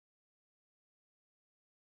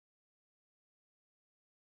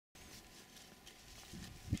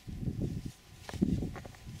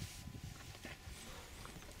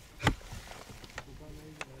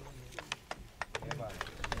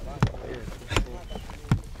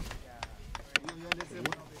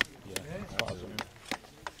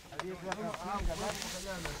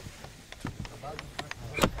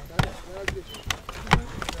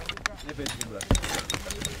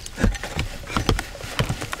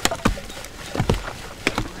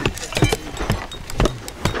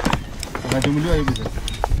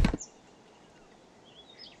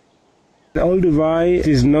Laetoli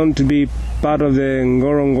is known to be part of the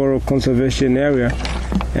Ngorongoro Conservation Area,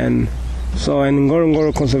 and so an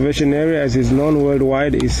Ngorongoro Conservation Area, as is known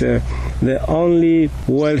worldwide, is the only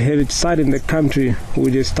World Heritage Site in the country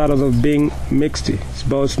with the status of being mixed. It's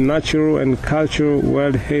both natural and cultural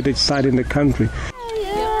World Heritage Site in the country.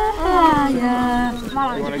 You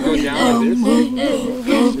want to go down like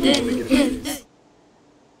this?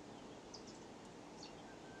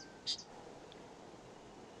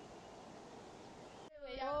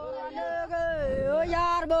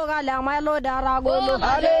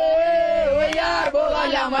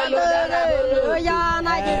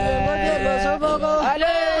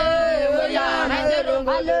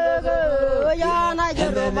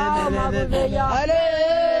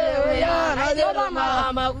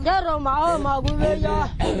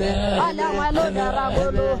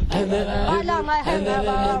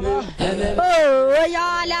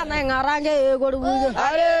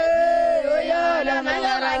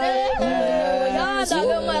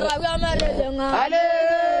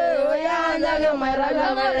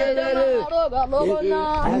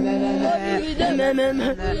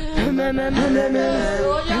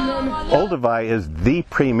 Laetoli is the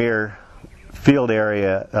premier field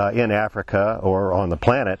area in Africa, or on the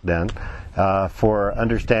planet then, for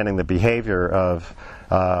understanding the behavior of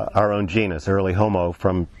our own genus, early Homo,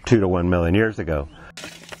 from 2 to 1 million years ago.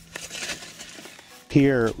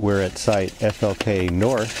 Here we're at site FLK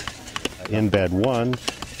North in bed 1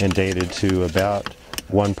 and dated to about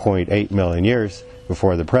 1.8 million years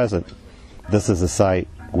before the present. This is a site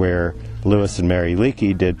where Lewis and Mary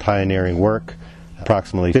Leakey did pioneering work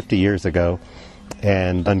approximately 50 years ago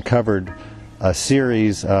and uncovered a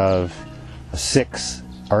series of 6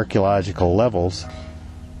 archaeological levels,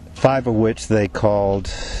 5 of which they called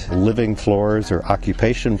living floors or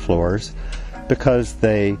occupation floors because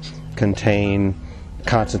they contain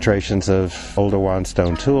concentrations of older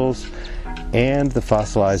stone tools and the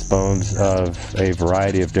fossilized bones of a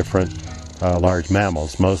variety of different large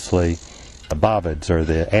mammals, mostly bovids or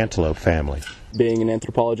the antelope family. Being an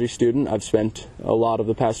anthropology student, I've spent a lot of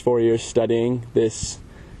the past 4 years studying this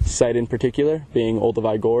site in particular, being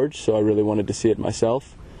Laetoli Gorge, so I really wanted to see it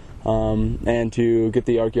myself. And to get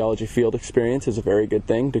the archaeology field experience is a very good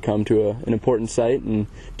thing. To come to an important site and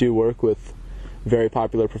do work with very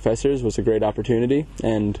popular professors was a great opportunity.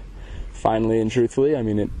 And finally and truthfully, I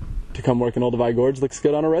mean, to come work in Laetoli Gorge looks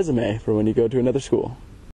good on a resume for when you go to another school.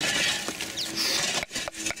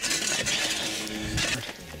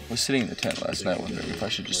 I was sitting in the tent last night wondering if I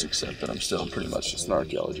should just accept that I'm still pretty much just an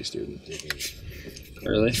archaeology student.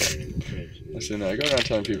 Really? Listen, I go around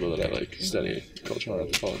telling people that I study cultural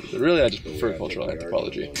anthropology, but really I just prefer cultural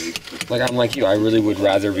anthropology. Like, I'm like you, I really would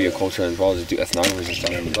rather be a cultural anthropologist, do ethnography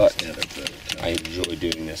and stuff, but I enjoy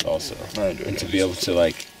doing this also. And to be able to,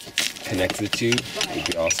 like, connect the two would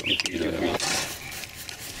be awesome. Either way.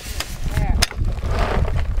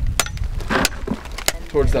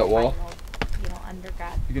 Towards that wall.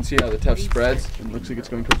 You can see how the tuft spreads. It looks like it's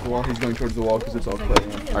going towards the wall. He's going towards the wall because it's all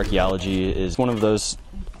clay. Archaeology is one of those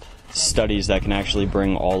studies that can actually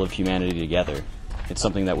bring all of humanity together. It's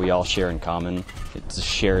something that we all share in common. It's a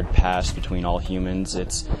shared past between all humans.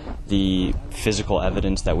 It's the physical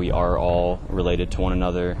evidence that we are all related to one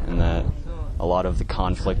another, and that a lot of the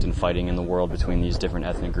conflict and fighting in the world between these different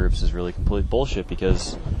ethnic groups is really complete bullshit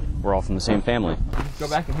because we're all from the same family. Go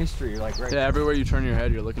back in history, you're like, right? Yeah, everywhere you turn your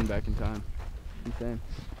head, you're looking back in time. Insane.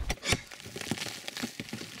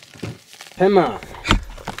 Hema.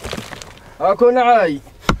 Akunai.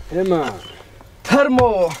 Hema.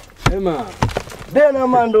 Thermo. Hema.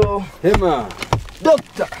 Denamando. Hema.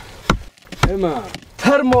 Doctor. Hema.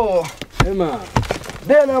 Thermo. Hema.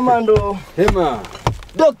 Denamando. Hema.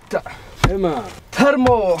 Doctor. Hema.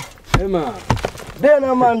 Thermo. Hema.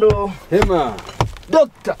 Denamando. Hema.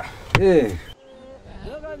 Doctor. Eh.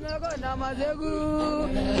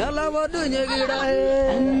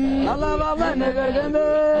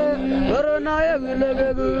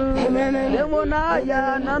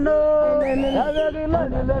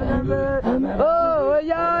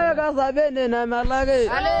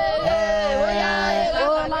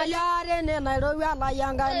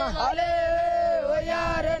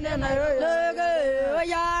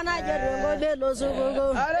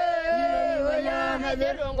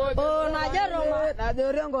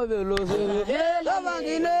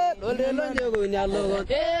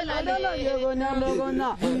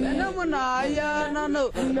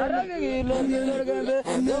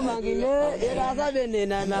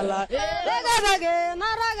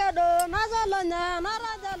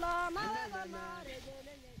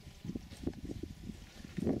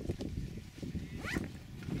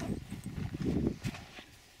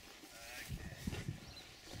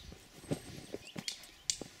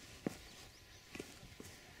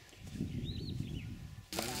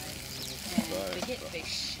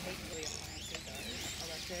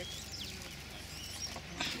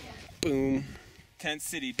 Boom. Tent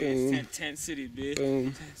city, Boom. bitch. Tent city, bitch.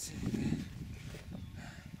 Boom. Tent city, bitch.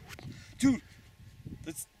 Dude,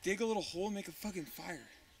 let's dig a little hole and make a fucking fire.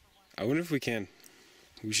 I wonder if we can.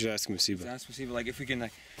 We should ask Musiba. That's possible. Like if we can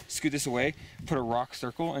like scoot this away, put a rock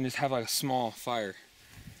circle, and just have like a small fire.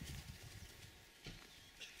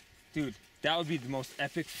 Dude, that would be the most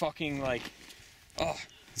epic fucking like. Oh.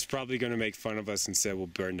 He's probably gonna make fun of us and say we'll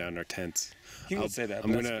burn down our tents. He would say that.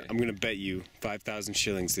 I'm gonna bet you 5,000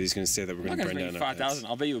 shillings that he's gonna say that we're gonna burn down our 5,000.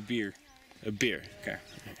 I'll bet you a beer. A beer. Okay.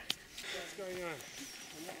 What's going on?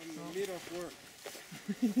 I'm in the middle of work.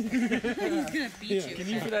 He's gonna beat you. Can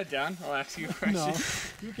you put that down? I'll ask you a question. No,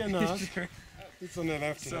 you cannot. It's on the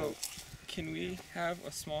left. So, can we have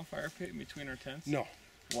a small fire pit in between our tents? No.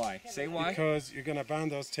 Why? Say why. Because you're gonna burn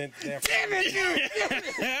those tents there. Damn it, dude!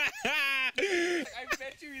 I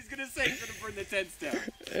bet you he's gonna say he's gonna burn the tents down.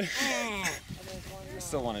 I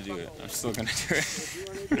still want to do it. I'm still gonna do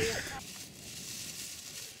it.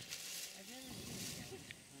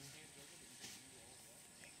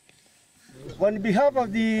 On behalf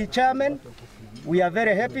of the chairman, we are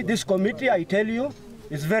very happy. This committee, I tell you,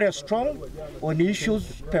 is very strong on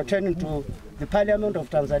issues pertaining to the Parliament of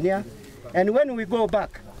Tanzania. And when we go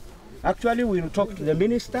back, actually we will talk to the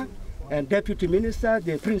minister and deputy minister,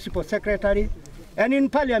 the principal secretary, and in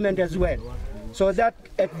Parliament as well. So that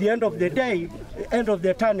at the end of the day, end of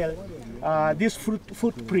the tunnel, these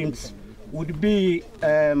footprints would be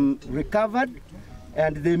recovered,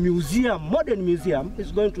 and the museum, modern museum,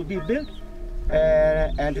 is going to be built.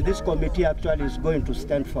 And this committee actually is going to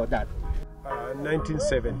stand for that.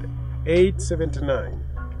 1978, 79,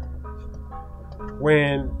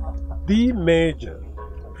 when the major,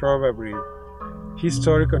 probably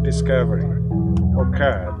historical discovery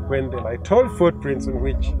occurred, when the Laetoli footprints, in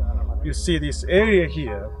which you see this area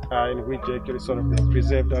here, in which actually sort of been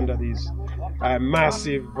preserved under these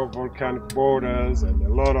massive volcanic borders and a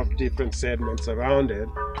lot of different sediments around it,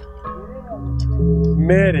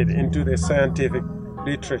 made it into the scientific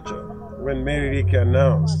literature when Mary Rieke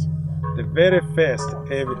announced the very first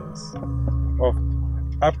evidence of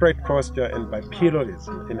upright posture and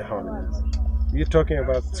bipedalism in hominins. We're talking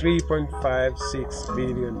about 3.56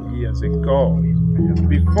 billion years ago.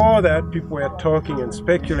 Before that, people were talking and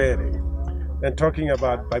speculating and talking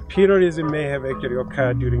about bipedalism may have actually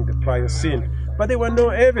occurred during the Pliocene, but there were no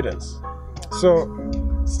evidence. So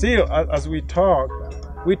still, as we talk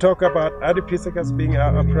about Ardipithecus being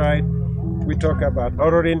upright, we talk about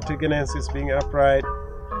Ororhyntigenensis being upright,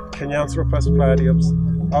 Kenyanthropus pladiops,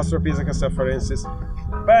 Australopithecus afarensis,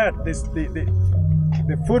 but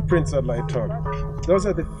the footprints of Laetoli, those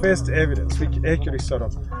are the first evidence which actually sort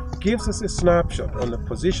of gives us a snapshot on the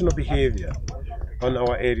positional behavior on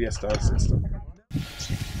our area star system.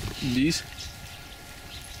 These?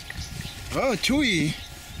 Oh, Chui.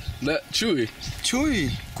 That Chui.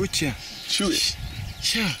 Chui. Kucha. Chui.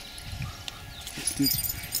 Sure.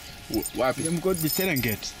 Wapi? I'm going to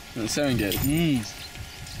Serengeti. Serengeti.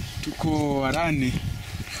 Tuko Arani.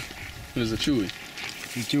 There's a Chui.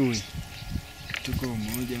 Chui. Tuko 1,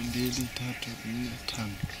 2, 3, 4, 5.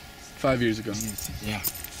 5 years ago. Yes. Yeah.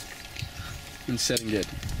 In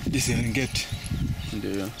Serengeti. Serengeti.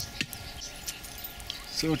 Ndio.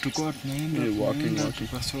 So tuko tunaenda walking.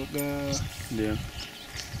 Tukasoga. Ndio.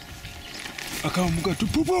 Akaamka tu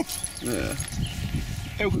pop pop. Yeah.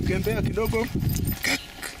 Ukitembea kidogo.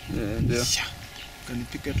 Yeah, ndio.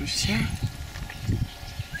 Kanipika tu sha.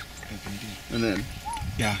 And then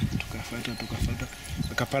yeah, tukafuata.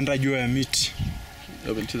 Akapanda juu ya miti.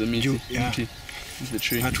 Up into the miti. Yeah. Into the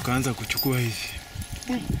tree. Tukaanza kuchukua hivi.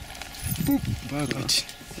 Boop. Mpaka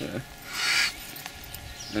Yeah.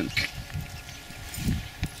 And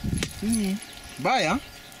baya.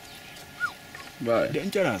 Bye.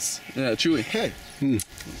 Dangerous. Yeah, Chewy. Hey.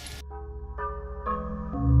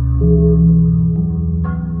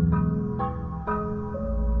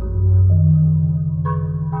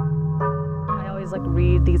 I always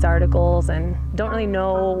read these articles and don't really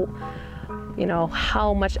know,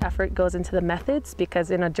 how much effort goes into the methods, because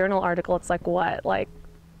in a journal article it's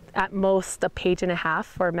at most a page and a half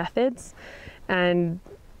for methods, and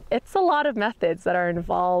it's a lot of methods that are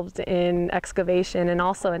involved in excavation and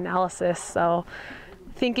also analysis. So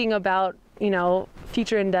thinking about,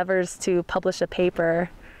 future endeavors to publish a paper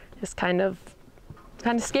is kind of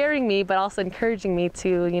scaring me, but also encouraging me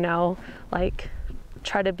to,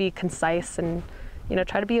 try to be concise and,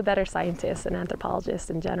 try to be a better scientist and anthropologist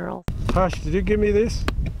in general. Hush, did you give me this?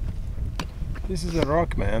 This is a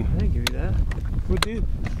rock, man. I didn't give you that. Who did?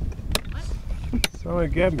 Someone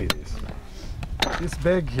gave me this. This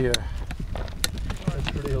bag here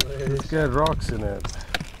It's got rocks in it.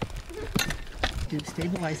 Do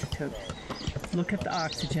stable isotopes, look at the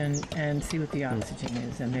oxygen and see what the oxygen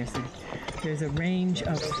is. And there's a range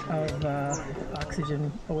of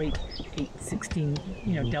oxygen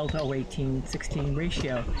 08-16, delta 018-16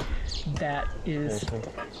 ratio that is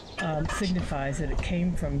signifies that it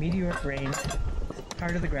came from meteoric rain,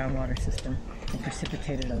 part of the groundwater system, and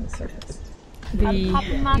precipitated on the surface. The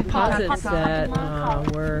deposits that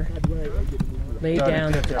were laid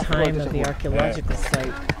down at the time of the archaeological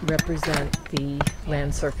site represent the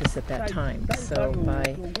land surface at that time. So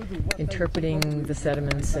by interpreting the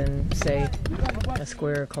sediments in, say, a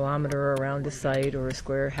square kilometer around a site or a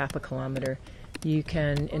square half a kilometer, you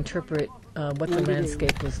can interpret what the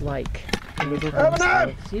landscape was like in terms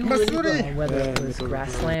of whether it was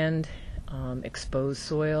grassland, exposed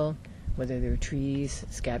soil, whether there were trees,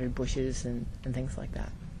 scattered bushes, and things like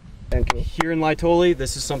that. Thank you. Here in Laetoli,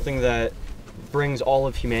 this is something that brings all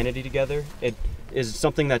of humanity together. It is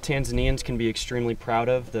something that Tanzanians can be extremely proud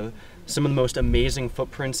of. Some of the most amazing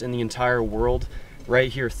footprints in the entire world.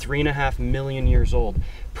 Right here, 3.5 million years old,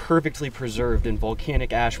 perfectly preserved in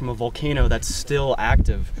volcanic ash from a volcano that's still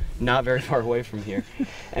active, not very far away from here.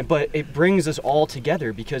 But it brings us all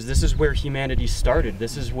together because this is where humanity started.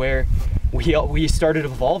 This is where we started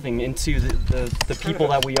evolving into the people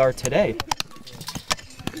that we are today.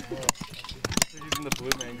 They're using the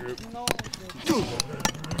Blue Man Group.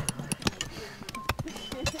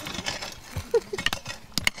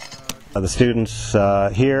 The students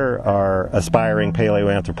here are aspiring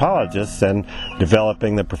paleoanthropologists and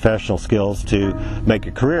developing the professional skills to make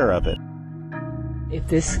a career of it. If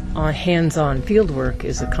this hands-on fieldwork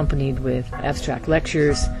is accompanied with abstract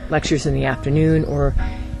lectures in the afternoon, or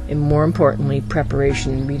and more importantly,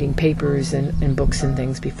 preparation, reading papers and books and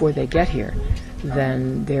things before they get here,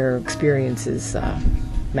 then their experience is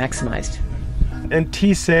maximized. And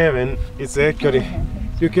T7 is actually,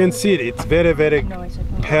 you can see it, it's very, very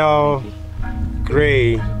pale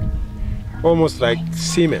gray, almost like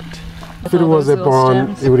cement. If it was a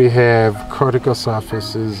bone, it would have cortical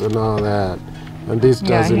surfaces and all that. And this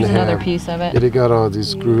doesn't here's have. another piece of it. It got all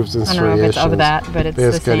these grooves and striations. I don't know if it's of that, but it's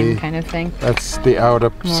the same kind of thing. That's the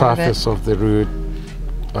outer surface of the root.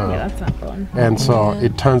 Yeah, that's not fun. And so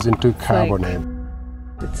it turns into carbonate.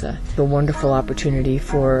 It's a wonderful opportunity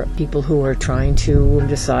for people who are trying to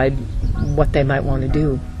decide what they might want to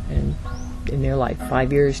do in their life,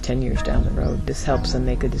 5 years, 10 years down the road. This helps them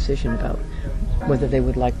make a decision about whether they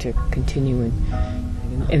would like to continue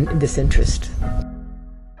in this interest.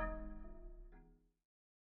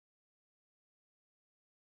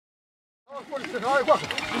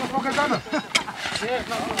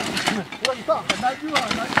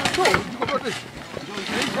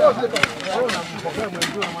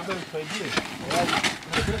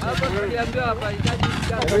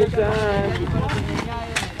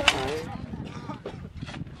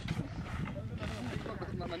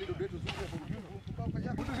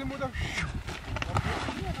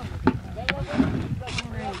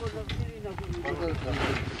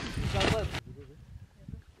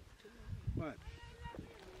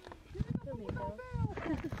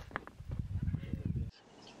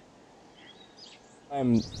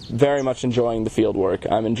 I'm very much enjoying the field work.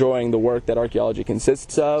 I'm enjoying the work that archaeology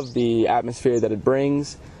consists of, the atmosphere that it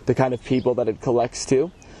brings, the kind of people that it collects to.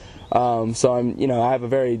 So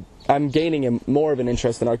I'm gaining more of an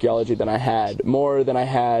interest in archaeology than I had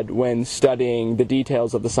when studying the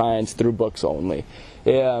details of the science through books only.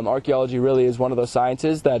 Archaeology really is one of those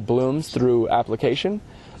sciences that blooms through application.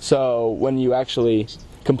 So when you actually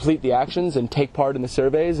complete the actions and take part in the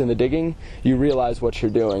surveys and the digging, you realize what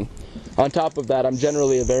you're doing. On top of that, I'm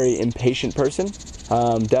generally a very impatient person.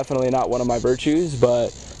 Definitely not one of my virtues, but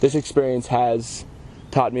this experience has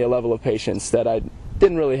taught me a level of patience that I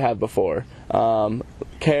didn't really have before.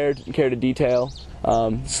 Care to detail,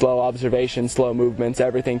 slow observation, slow movements,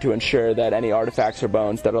 everything to ensure that any artifacts or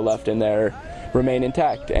bones that are left in there remain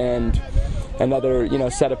intact. And another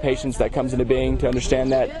set of patience that comes into being to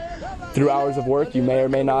understand that through hours of work you may or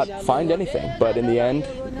may not find anything, but in the end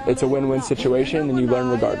it's a win-win situation and you learn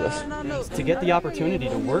regardless. To get the opportunity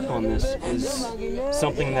to work on this is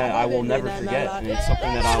something that I will never forget, and it's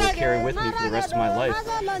something that I will carry with me for the rest of my life.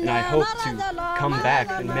 And I hope to come back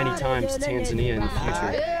many times to Tanzania in the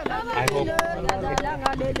future. I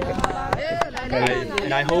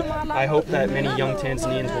hope that many young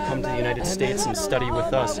Tanzanians will come to the United States and study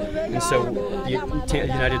with us, and so the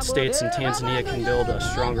United States and Tanzania can build a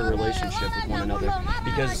stronger relationship with one another,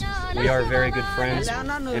 because we are very good friends,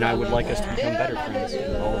 and I would like us to become better friends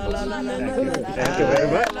with all of us. Thank you. Thank you very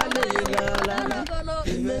much.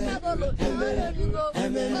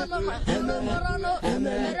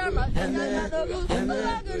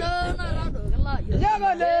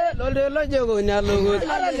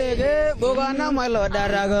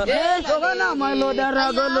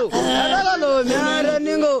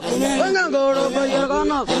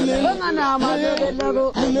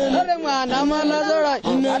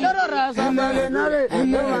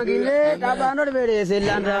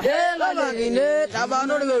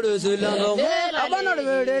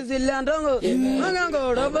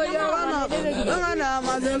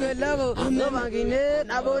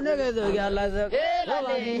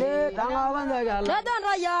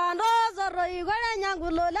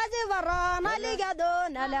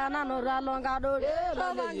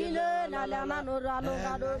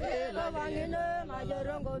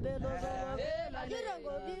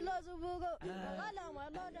 Majerongo bilo subugo, ala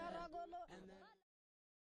malo daragolo.